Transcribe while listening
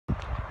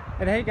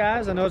And hey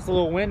guys, I know it's a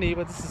little windy,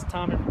 but this is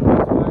Tommy from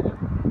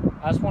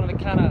Volkswagen. I just wanted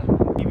to kind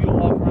of give you a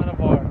walk around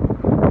of our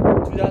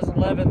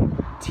 2011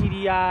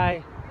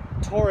 TDI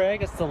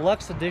Toureg. It's the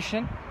Luxe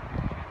Edition.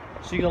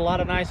 So you get a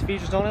lot of nice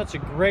features on it. It's a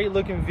great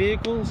looking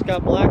vehicle. It's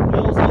got black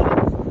wheels on it.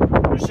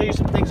 I'm going to show you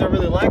some things I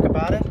really like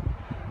about it.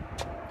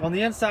 On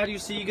the inside you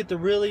see you get the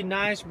really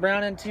nice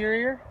brown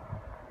interior.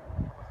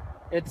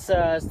 It's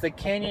the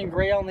Canyon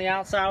Gray on the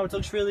outside, which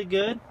looks really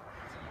good.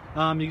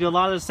 You get a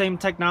lot of the same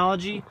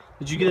technology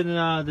that you get in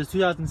the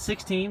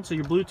 2016. So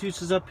your Bluetooth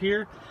is up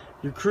here,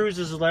 your cruise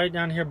is right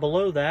down here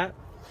below that,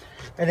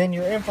 and then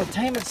your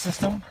infotainment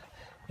system,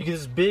 you get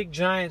this big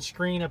giant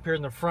screen up here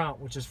in the front,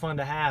 which is fun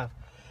to have.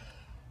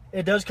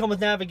 It does come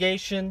with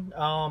navigation.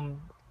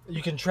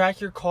 You can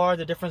track your car,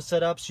 the different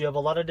setups. You have a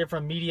lot of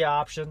different media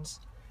options.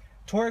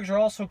 Touaregs are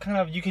also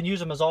you can use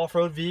them as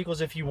off-road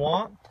vehicles if you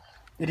want.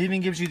 It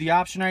even gives you the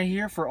option right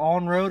here for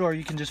on-road, or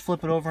you can just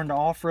flip it over into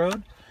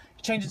off-road.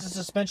 It changes the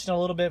suspension a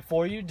little bit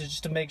for you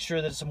just to make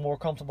sure that it's a more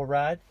comfortable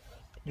ride.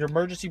 Your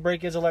emergency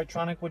brake is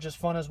electronic, which is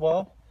fun as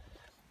well.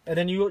 And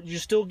then you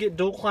still get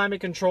dual climate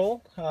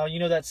control. You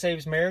know that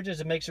saves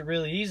marriages. It makes it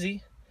really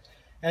easy.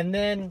 And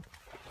then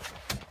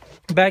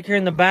back here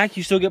in the back,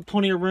 you still get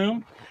plenty of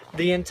room.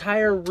 The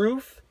entire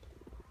roof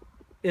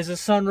is a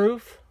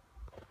sunroof,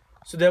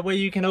 so that way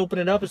you can open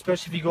it up,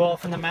 especially if you go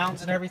off in the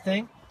mountains and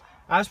everything.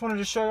 I just wanted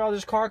to show you all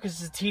this car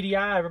because it's a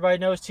TDI. Everybody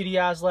knows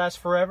TDIs last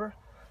forever.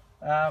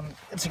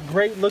 It's a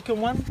great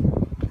looking one.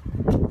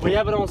 We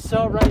have it on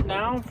sale right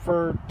now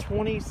for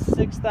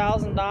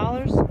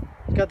 $26,000.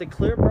 It's got the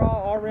clear bra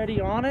already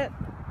on it.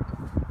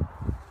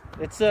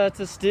 It's a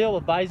steal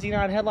with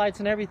bi-xenon headlights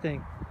and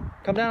everything.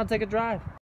 Come down and take a drive.